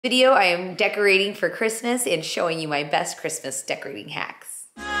Video, I am decorating for Christmas and showing you my best Christmas decorating hacks.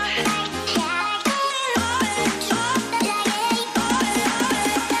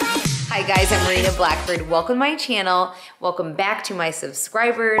 Hi guys, I'm Marina Blackford. Welcome to my channel. Welcome back to my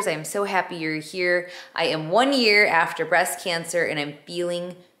subscribers. I'm so happy you're here. I am 1 year after breast cancer and I'm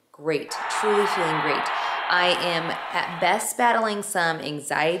feeling great, truly feeling great. I am at best battling some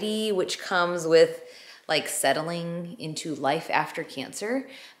anxiety, which comes with like settling into life after cancer,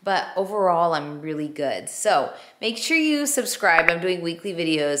 but overall I'm really good. So make sure you subscribe. I'm doing weekly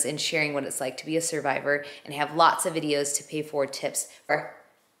videos and sharing what it's like to be a survivor, and have lots of videos to pay for tips for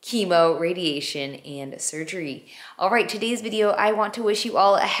chemo, radiation, and surgery. All right, today's video, I want to wish you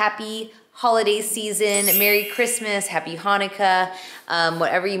all a happy holiday season, Merry Christmas, Happy Hanukkah,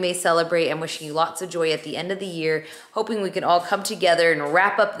 whatever you may celebrate. I'm wishing you lots of joy at the end of the year, hoping we can all come together and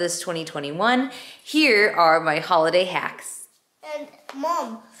wrap up this 2021. Here are my holiday hacks. And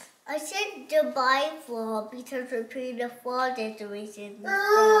Mom, I said to buy flour because we're putting the fall decorations.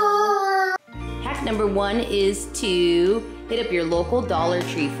 Hack number 1 is to hit up your local Dollar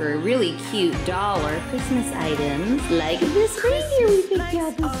Tree for really cute dollar Christmas items like this reindeer we picked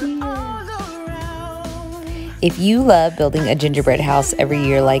out this year. If you love building a gingerbread house every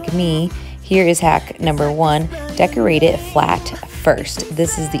year like me, here is hack number 1, decorate it flat first.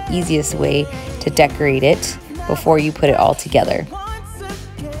 This is the easiest way to decorate it before you put it all together.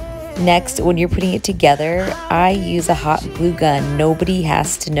 Next, when you're putting it together, I use a hot glue gun. Nobody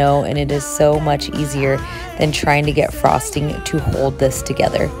has to know, and it is so much easier than trying to get frosting to hold this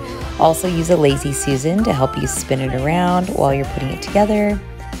together. Also use a lazy Susan to help you spin it around while you're putting it together,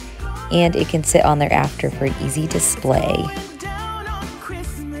 and it can sit on there after for an easy display.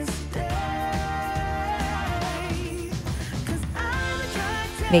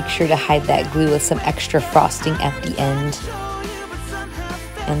 Make sure to hide that glue with some extra frosting at the end.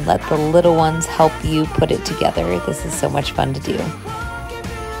 And let the little ones help you put it together. This is so much fun to do.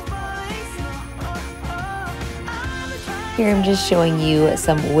 Here I'm just showing you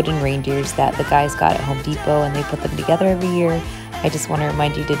some wooden reindeers that the guys got at Home Depot, and they put them together every year. I just want to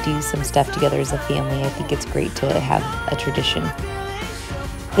remind you to do some stuff together as a family. I think it's great to have a tradition.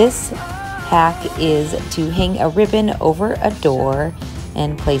 This hack is to hang a ribbon over a door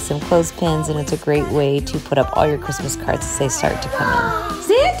and place some clothespins, and it's a great way to put up all your Christmas cards as they start to come in.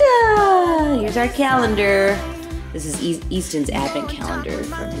 Santa! Here's our calendar. This is Easton's advent calendar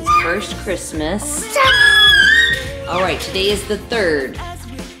from his first Christmas. All right, today is the 3rd.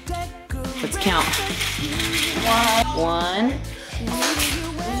 Let's count. 1, 2.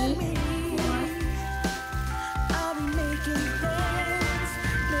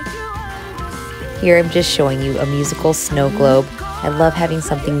 Here I'm just showing you a musical snow globe. I love having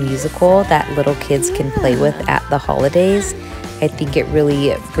something musical that little kids can play with at the holidays. I think it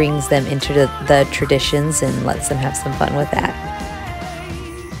really brings them into the traditions and lets them have some fun with that.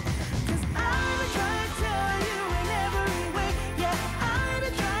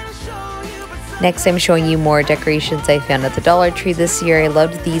 Next, I'm showing you more decorations I found at the Dollar Tree this year. I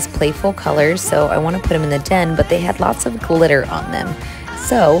loved these playful colors, so I want to put them in the den, but they had lots of glitter on them.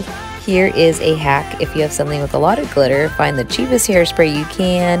 So here is a hack. If you have something with a lot of glitter, find the cheapest hairspray you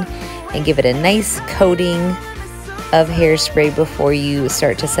can and give it a nice coating of hairspray before you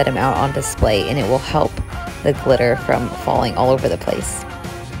start to set them out on display, and it will help the glitter from falling all over the place.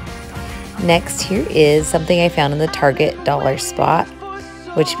 Next, here is something I found in the Target dollar spot,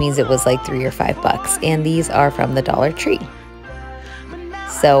 which means it was like $3 or $5, and these are from the Dollar Tree.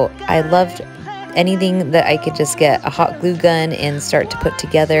 So I loved anything that I could just get a hot glue gun and start to put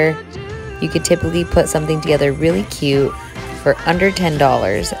together. You could typically put something together really cute for under $10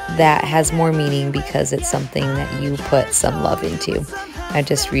 that has more meaning because it's something that you put some love into. I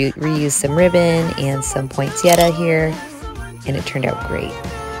just reused some ribbon and some poinsettia here, and it turned out great.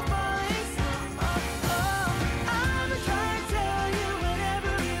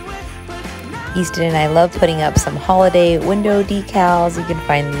 Easton and I love putting up some holiday window decals. You can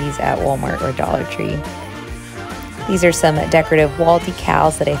find these at Walmart or Dollar Tree. These are some decorative wall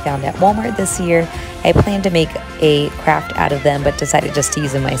decals that I found at Walmart this year. I planned to make a craft out of them, but decided just to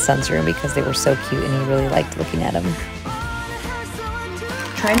use in my son's room because they were so cute and he really liked looking at them.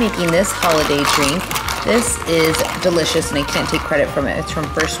 Try making this holiday drink. This is delicious and I can't take credit from it. It's from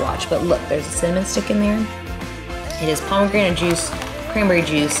First Watch, but look, there's a cinnamon stick in there. It is pomegranate juice, cranberry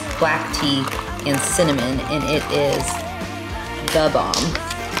juice, black tea, and cinnamon, and it is the bomb.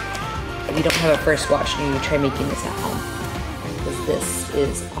 If you don't have a First Watch, you try making this at home because this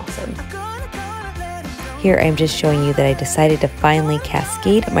is awesome. Here I'm just showing you that I decided to finally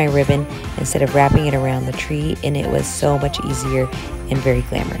cascade my ribbon instead of wrapping it around the tree, and it was so much easier and very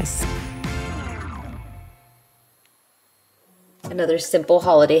glamorous. Another simple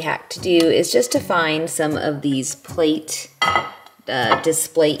holiday hack to do is just to find some of these plate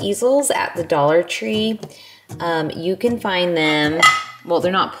display easels at the Dollar Tree. You can find them, well,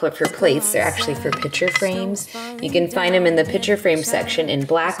 they're not for plates, they're actually for picture frames. You can find them in the picture frame section in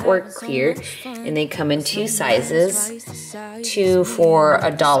black or clear, and they come in 2 sizes, 2 for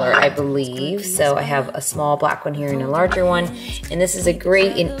 $1, I believe. So I have a small black one here and a larger one, and this is a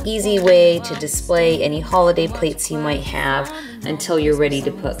great and easy way to display any holiday plates you might have until you're ready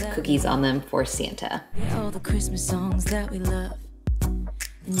to put cookies on them for Santa. All the Christmas songs that we love.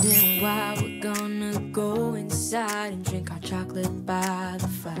 And then a while we're gonna go inside and drink our chocolate by the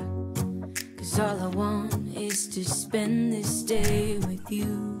fire. 'Cause all I want is to spend this day with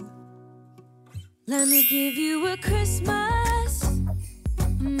you. Let me give you a Christmas,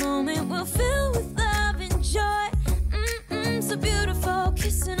 a moment we'll fill with love and joy. So beautiful,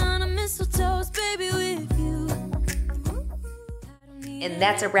 kissing on a mistletoe, baby, with you. And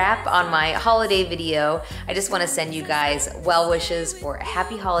that's a wrap on my holiday video. I just want to send you guys well wishes for a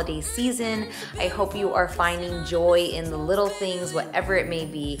happy holiday season. I hope you are finding joy in the little things, whatever it may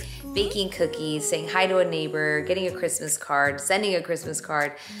be. Baking cookies, saying hi to a neighbor, getting a Christmas card, sending a Christmas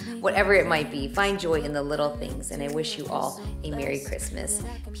card, whatever it might be. Find joy in the little things, and I wish you all a Merry Christmas.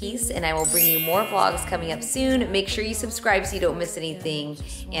 Peace, and I will bring you more vlogs coming up soon. Make sure you subscribe so you don't miss anything,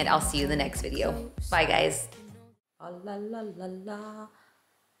 and I'll see you in the next video. Bye, guys. Oh, la, la, la, la.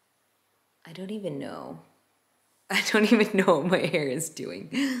 I don't even know. I don't even know what my hair is doing.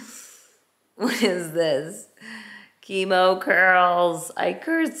 What is this? Chemo curls. I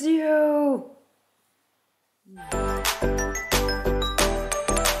curse you.